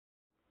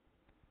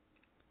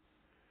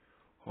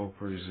All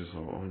praises,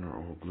 all honor,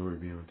 all glory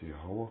be unto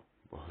Yahweh,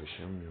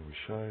 Bahashem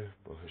Yahushai,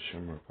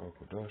 Bahashem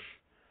Rakakodash.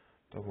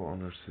 Double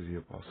honors to the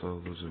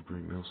Apostle, those of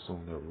great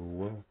millstone that rule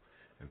well,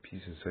 and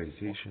peace and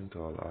salutation to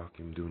all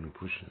Akim doing and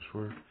pushing his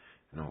word,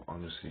 and all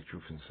honesty,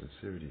 truth, and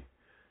sincerity.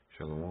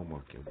 Shalom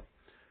Akim.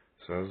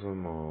 So as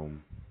I'm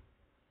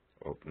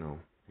up now,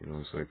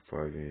 it's like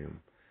 5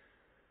 a.m.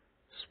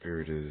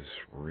 Spirit is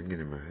ringing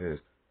in my head,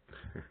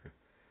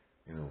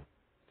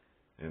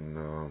 and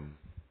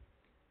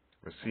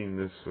I seen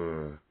this.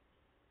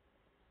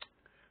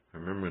 I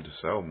remember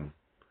this album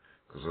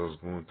because I was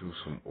going through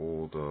some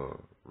old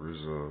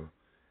RZA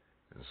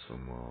and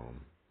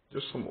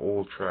just some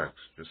old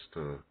tracks, just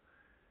to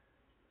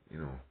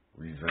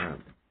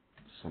revamp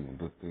some of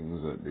the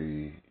things that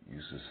they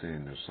used to say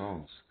in their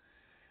songs.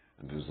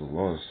 And there's a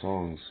lot of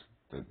songs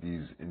that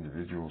these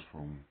individuals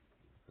from,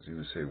 as you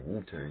would say,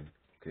 Wu-Tang,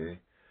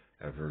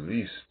 have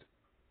released,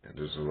 and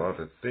there's a lot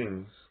of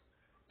things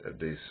that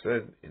they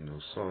said in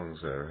those songs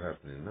that are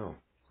happening now,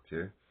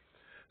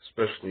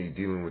 especially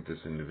dealing with this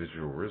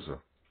individual RZA.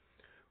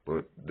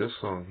 But this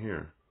song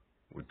here,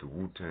 with the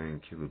Wu-Tang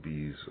Killer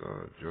Bees,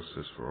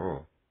 Justice for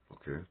All,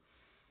 let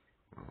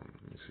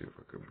me see if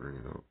I can bring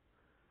it up.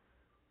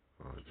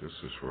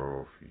 Justice for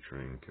All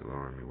featuring Killer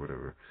Army,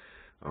 whatever.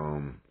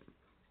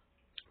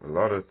 A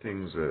lot of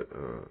things that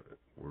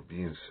were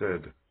being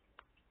said,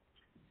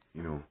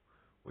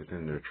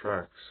 within their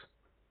tracks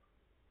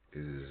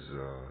is,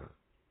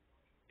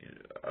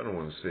 I don't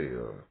want to say,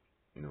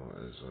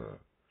 as a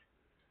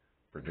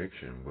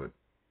prediction, but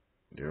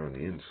they're on the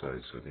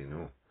inside, so they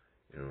know.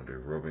 They're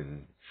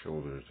rubbing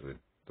shoulders with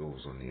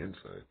those on the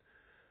inside.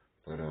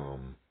 But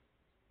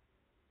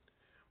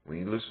when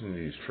you listen to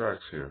these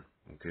tracks here,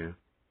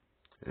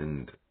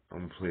 and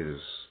I'm gonna play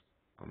this.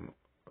 I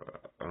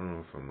don't know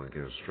if I'm gonna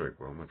get a strike,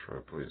 but I'm gonna try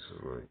to play this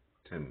for like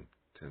 10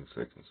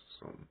 seconds or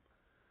something.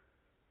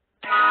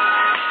 For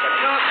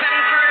 2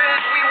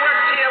 centuries we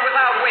worked here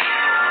without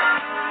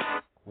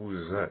waiting. Who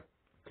is that?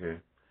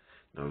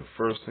 Now the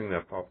first thing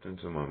that popped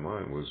into my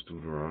mind was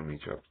Deuteronomy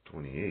chapter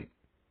 28,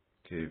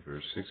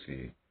 verse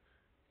 68.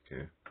 We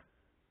made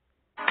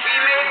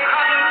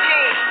cotton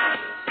gin.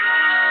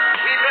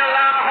 We built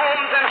our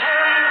homes and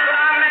homes for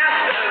our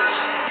masters,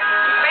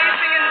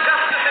 facing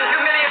injustice and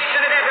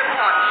humiliation at every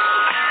point.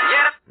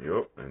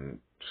 Yup, and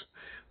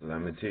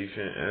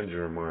Lamentation and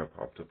Jeremiah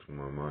popped up in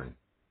my mind.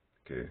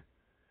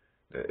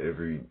 That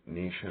every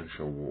nation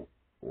shall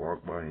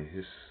walk by and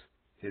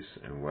hiss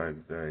and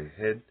wag thy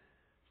head.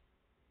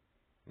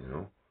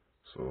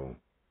 So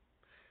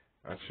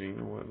actually, you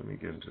know what? Let me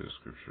get into the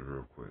scripture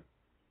real quick.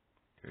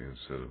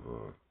 Instead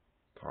of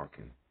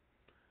talking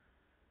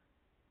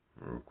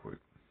real quick.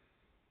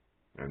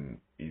 And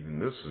even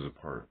this is a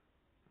part.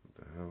 What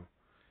the hell?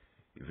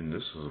 Even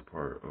this is a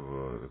part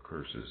of the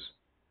curses.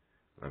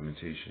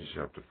 Lamentations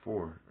chapter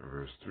 4 and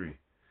verse 3.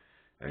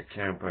 At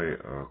camp I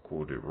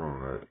quoted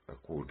wrong. I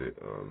quoted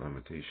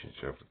Lamentations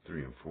chapter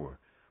 3 and 4.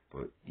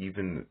 But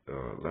even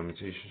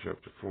Lamentations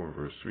chapter 4 and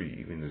verse 3,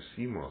 even the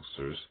sea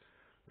monsters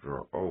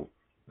draw out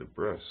the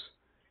breasts.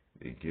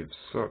 They give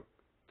suck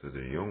to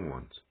their young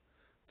ones.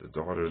 The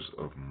daughters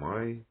of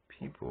my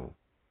people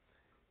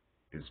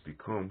is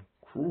become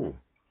cruel,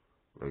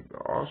 like the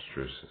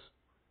ostriches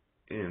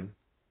in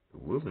the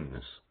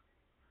wilderness.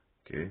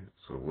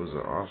 So what does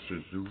an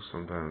ostrich do?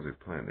 Sometimes they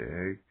plant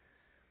their egg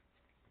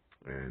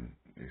and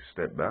they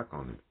step back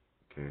on it,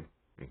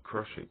 and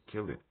crush it,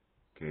 kill it,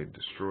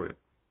 destroy it.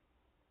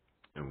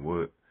 And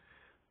what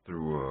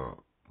through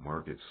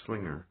Margaret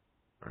Slinger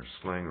or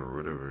Slang or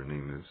whatever her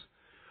name is,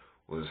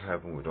 what has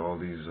happened with all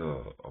these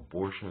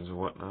abortions and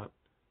whatnot?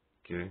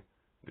 The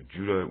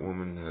Judite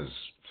woman has,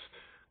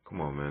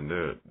 come on, man,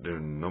 they're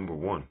number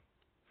one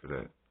for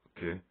that,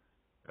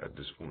 at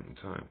this point in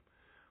time.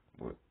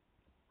 But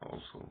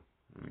also,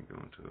 let me go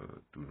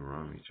into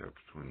Deuteronomy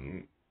chapter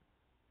 28,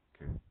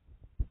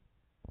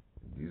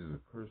 These are the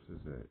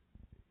curses that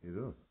hit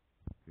us,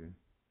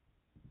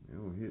 They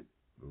don't hit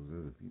those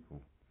other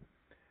people.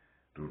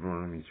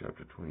 Deuteronomy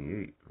chapter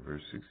 28,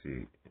 verse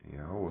 68, and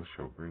Yahweh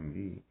shall bring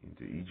thee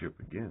into Egypt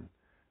again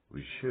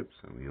with ships,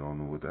 and we all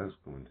know what that's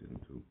going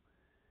into.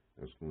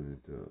 That's going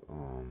into,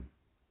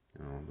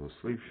 those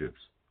slave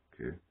ships,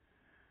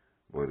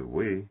 By the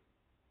way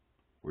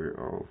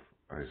whereof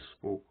I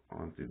spoke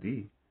unto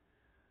thee,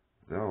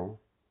 thou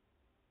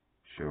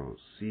shalt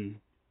see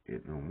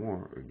it no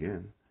more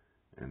again,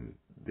 and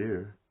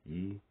there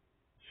ye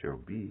shall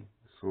be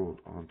sold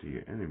unto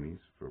your enemies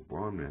for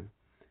bondmen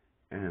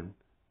and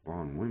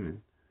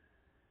bondwomen,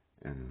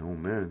 and no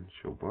man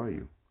shall buy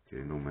you,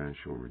 no man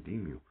shall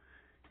redeem you.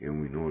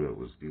 And we know that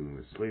was dealing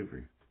with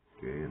slavery,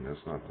 and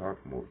that's not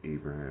talking about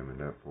Abraham and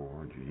that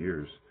 400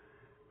 years.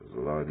 There's a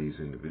lot of these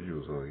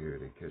individuals out here,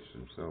 they catch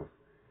themselves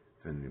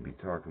tending to be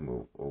talking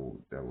about,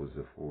 that was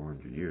the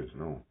 400 years.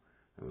 No,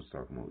 that was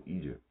talking about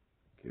Egypt,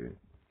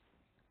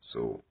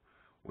 So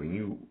when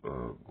you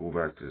go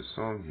back to the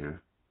song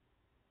here,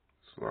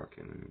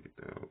 Slocking, let me get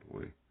that out of the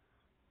way,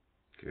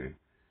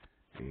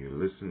 and you're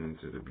listening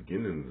to the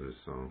beginning of the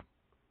song,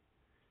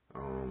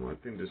 I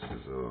think this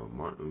is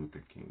Martin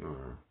Luther King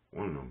or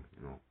one of them,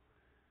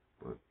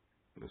 But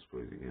let's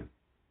play it again.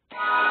 For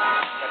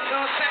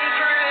 2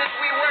 centuries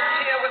we worked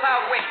here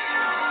without wage.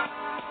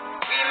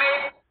 We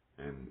made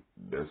And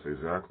that's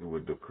exactly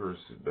what the curse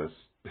is.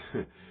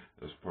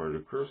 That's part of the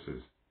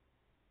curses.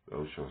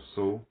 Thou shalt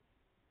sow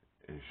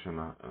and shall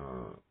not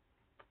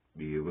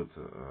be able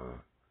to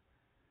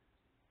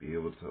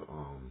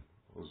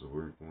what was the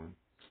word going?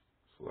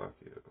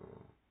 Slovakia.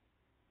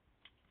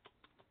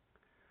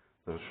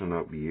 Thou shalt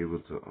not be able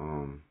to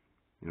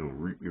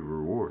reap your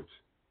rewards.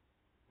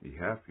 Be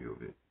happy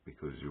of it,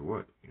 because you're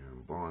what? You're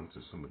in bond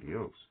to somebody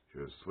else.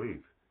 You're a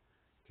slave.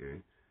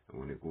 Okay? And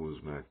when it goes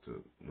back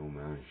to no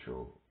man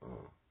shall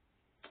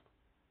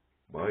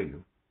buy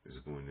you, it's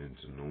going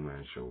into no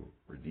man shall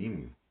redeem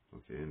you.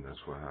 Okay? And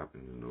that's what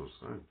happened in those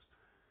times.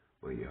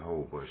 But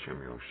Yahweh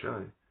B'Shem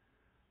Yahushai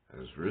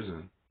has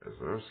risen as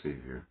our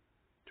Savior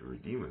to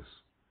redeem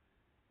us.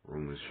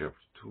 Romans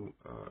chapter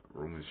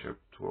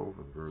 12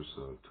 and verse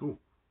 2.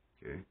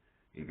 Okay?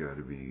 You got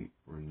to be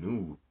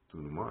renewed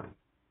through the mind.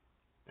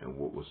 And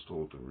what was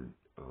told to,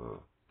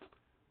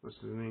 what's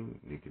his name?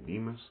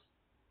 Nicodemus?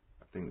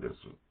 I think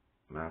that's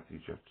Matthew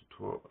chapter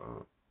 12,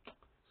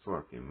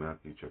 in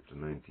Matthew chapter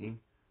 19.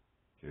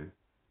 Okay?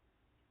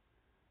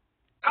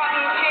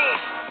 cotton king.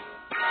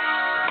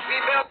 We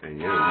built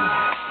And for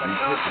yeah, 2 we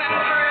put the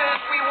cotton.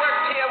 centuries we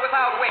worked here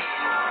without wage.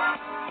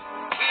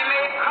 We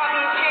made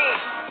cotton king.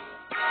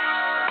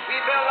 We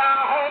built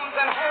our homes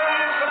and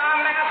homes with our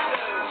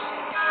masters,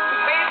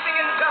 facing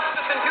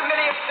injustice and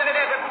humiliation at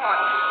every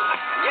point.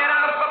 Yet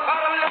out of a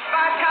bottomless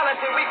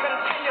vitality we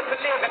continue to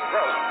live and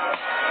grow.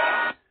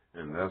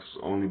 And that's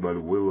only by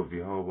the will of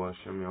Yahweh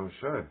Hashem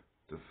Yahushai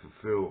to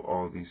fulfill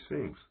all these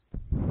things.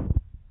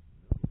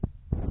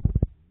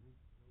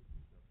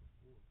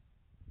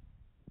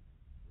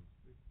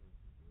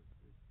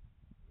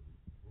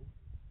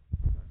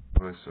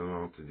 I sent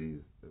out to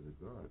these other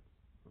gods,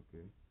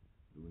 okay?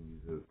 Doing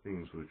these other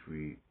things which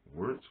we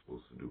weren't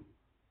supposed to do.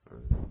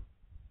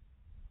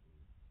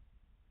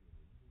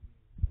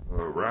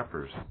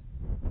 Rappers.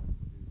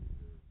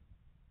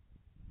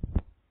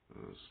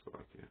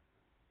 Slovakia.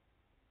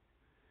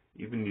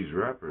 Even these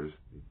rappers,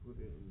 they put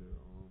it in their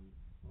songs.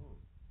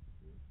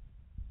 Okay?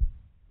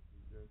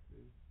 What did that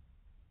say?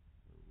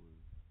 That was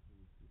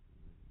 26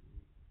 and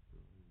 98.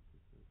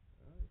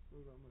 I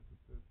still got my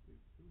cassette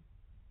tape too.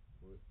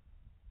 But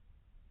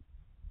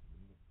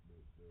the most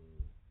important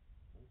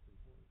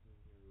thing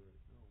here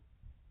right now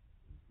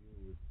is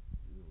dealing with,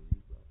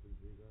 these rappers,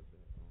 they got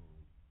that,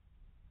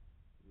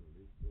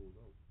 they sold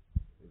out.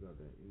 They got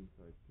that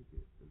inside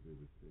ticket, as they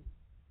would say.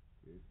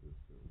 Okay, to a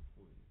certain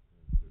point, to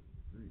a certain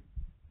degree.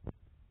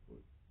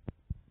 But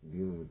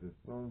dealing with this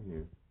song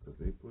here, because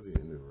they put it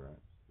in their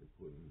raps, they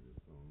put it in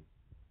this song,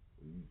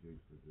 and you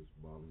jakes are just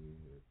bobbing your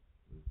head,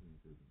 listening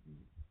to the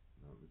beat,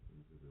 not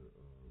listening to the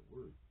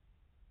words.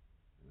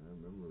 And I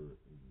remember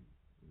in,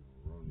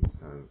 around these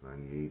times,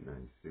 98,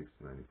 96,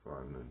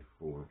 95,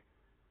 94,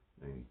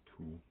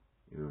 92,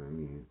 you know what I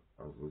mean?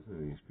 I was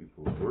listening to these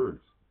people's words.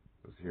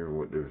 I was hearing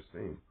what they were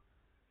saying.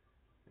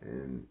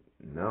 And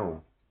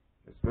now,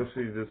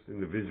 especially this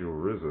individual,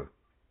 RZA,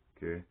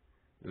 okay?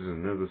 This is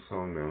another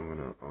song that I'm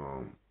gonna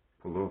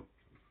pull up,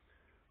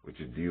 which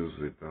it deals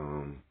with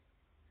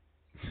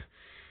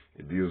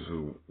it deals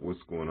with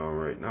what's going on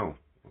right now,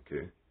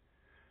 okay?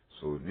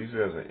 So these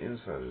guys are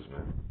insiders,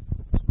 man.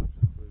 Let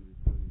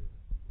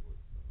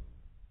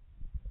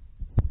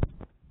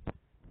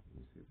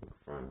me see if I can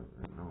find it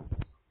right now.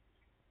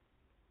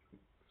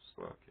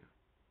 Slovakia.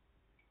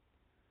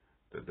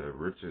 That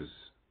riches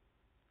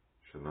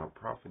shall not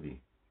profit thee,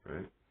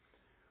 right?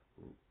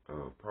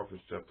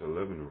 Proverbs chapter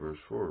 11 verse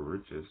 4,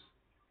 riches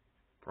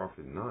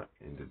profit not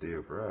in the day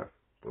of wrath,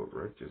 but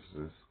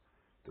righteousness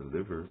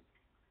delivered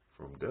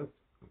from death,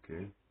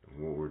 okay? And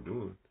what we're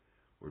doing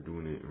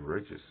it in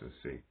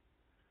righteousness' sake.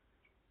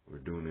 We're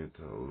doing it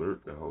to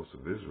alert the house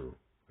of Israel,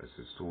 as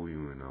it's told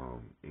you in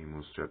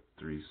Amos chapter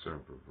 3,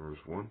 starting from verse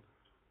 1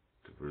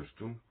 to verse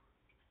 2,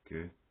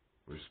 okay?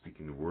 We're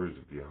speaking the words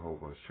of Yahweh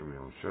Hashem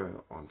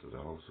Yahushai onto the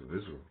house of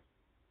Israel,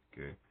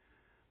 okay?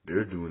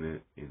 They're doing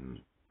it in,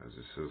 as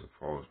it says, a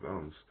false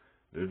balance.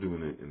 They're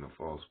doing it in a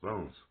false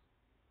balance.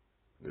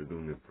 They're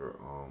doing it for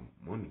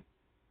money,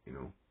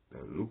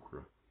 that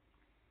lucre.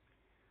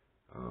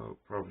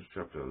 Proverbs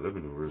chapter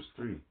 11 verse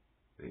 3.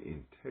 The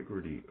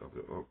integrity of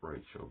the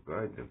upright shall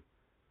guide them,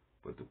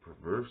 but the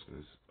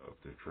perverseness of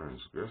the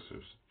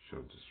transgressors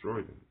shall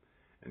destroy them.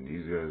 And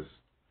these guys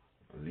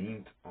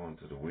leaned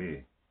onto the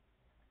way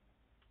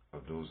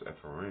of those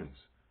Ephraimites,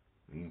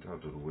 leaned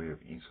onto the way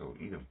of Esau,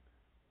 Edom.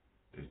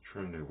 They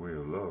turned their way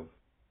of love,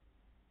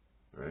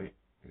 right,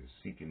 and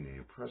seeking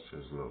the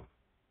oppressor's love,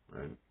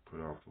 right,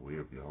 put off the way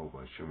of Yahweh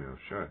Hashem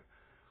Yahushai.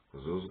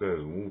 Because those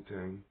guys,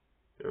 Wu-Tang,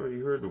 they already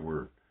heard the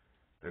word.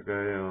 That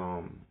guy,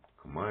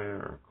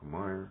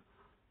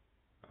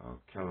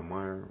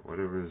 Calamire,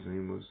 whatever his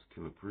name was,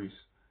 Killer Priest,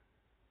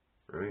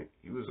 right?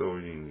 He was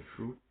already in the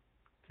truth,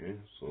 okay?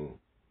 So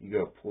he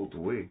got pulled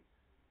away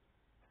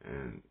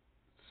and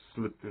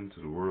slipped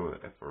into the world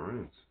of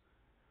Ephraimites.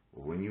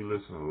 But when you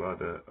listen to a lot of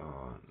that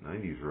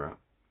 90s rap,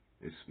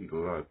 they speak a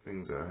lot of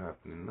things that are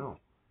happening now,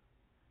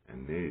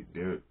 and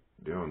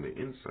they're on the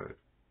inside.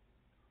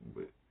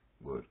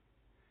 But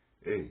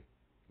hey,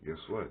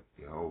 guess what?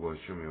 Yahweh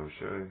Shem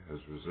Shai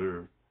has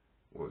reserved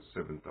what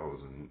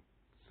 7,000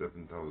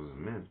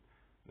 men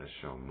that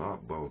shall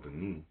not bow the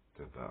knee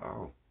to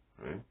Baal,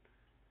 right?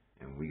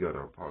 And we got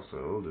our apostle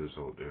elders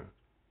out there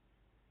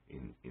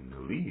in the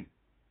lead,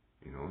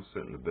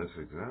 setting the best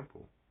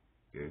example.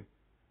 Okay,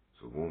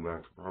 so going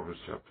back to Proverbs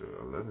chapter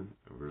 11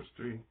 and verse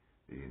 3,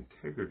 the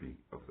integrity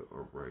of the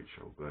upright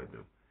shall guide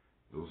them.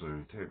 Those are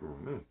integral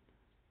men.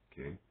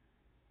 Okay,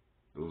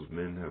 those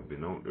men have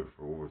been out there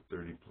for over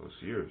 30 plus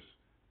years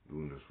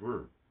doing this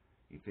work.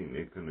 You think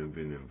they couldn't have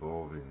been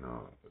involved in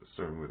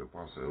starting with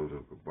Apostle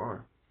Elder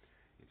Gabar?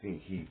 You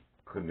think he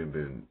couldn't have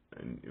been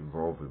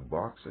involved in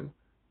boxing?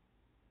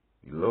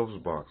 He loves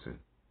boxing,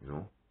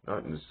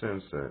 not in the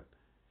sense that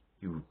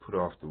he would put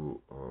off the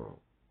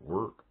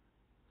work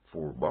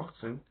for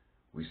boxing.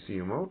 We see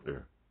him out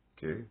there.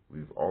 Okay,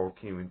 we've all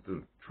came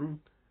into the truth,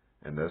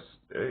 and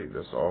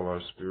that's all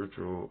our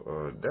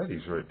spiritual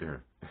daddies right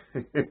there.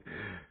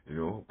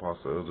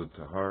 Apostle Elder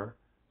Tahar,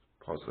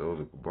 Apostle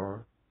Elder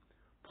Gabar,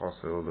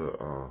 Apostle Elder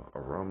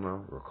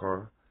Aramna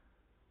Rakar.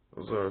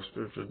 Those are our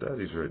spiritual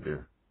daddies right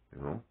there.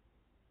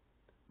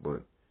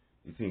 But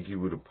you think he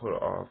would have put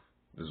off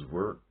this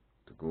work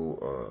to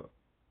go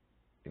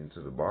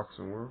into the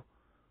boxing world?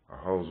 Or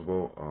how's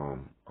about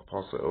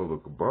Apostle Elder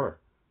Gabar?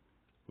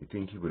 You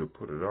think he would have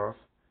put it off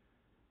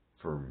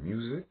for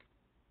music?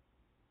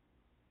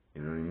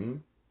 You know what I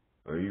mean?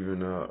 Or even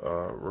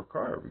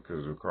Rakar,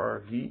 because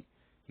Rakar he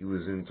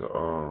was into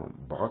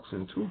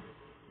boxing too,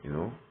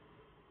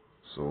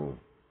 So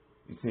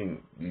you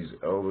think these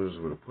elders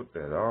would have put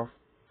that off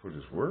for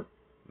this work?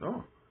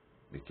 No,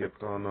 they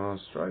kept on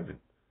striving,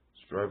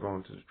 strive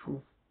on to the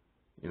truth.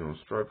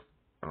 Strive.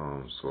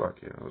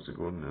 Salakia, how's it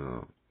going?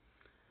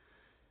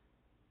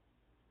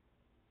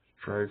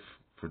 Strive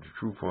for the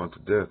truth unto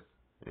death,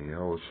 and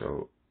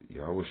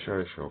Yahweh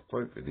Shai shall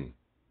fight for thee.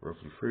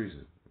 Roughly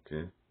phrasing,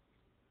 okay?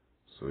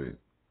 So,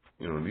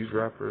 these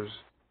rappers,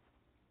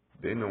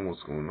 they know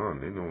what's going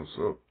on. They know what's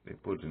up. They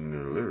put it in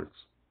their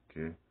lyrics,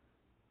 okay?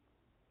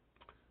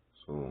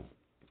 So,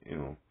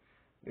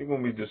 they're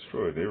going to be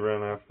destroyed. They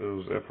ran after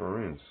those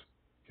FRNs,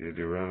 okay?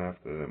 They ran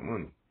after that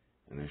money,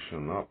 and it shall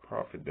not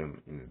profit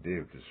them in the day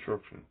of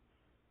destruction,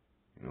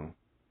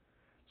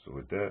 So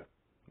with that,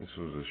 this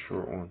was a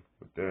short one.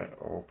 With that,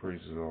 all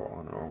praises, all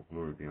honor, all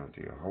glory be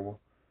unto Yahweh.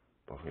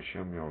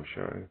 Bahashem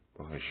Yahushai,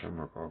 Bahashem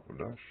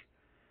Rakakodash.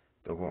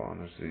 Double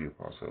honors to the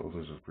apostle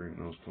elders of Great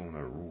Millstone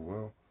that rule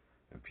well,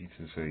 and peace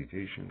and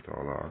salutation to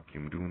all our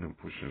Akim doing and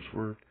pushing his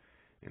word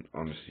in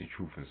honesty,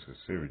 truth, and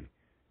sincerity.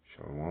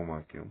 Shalom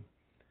Akim.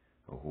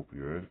 I hope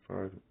you're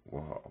edified.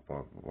 Waha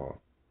Abba.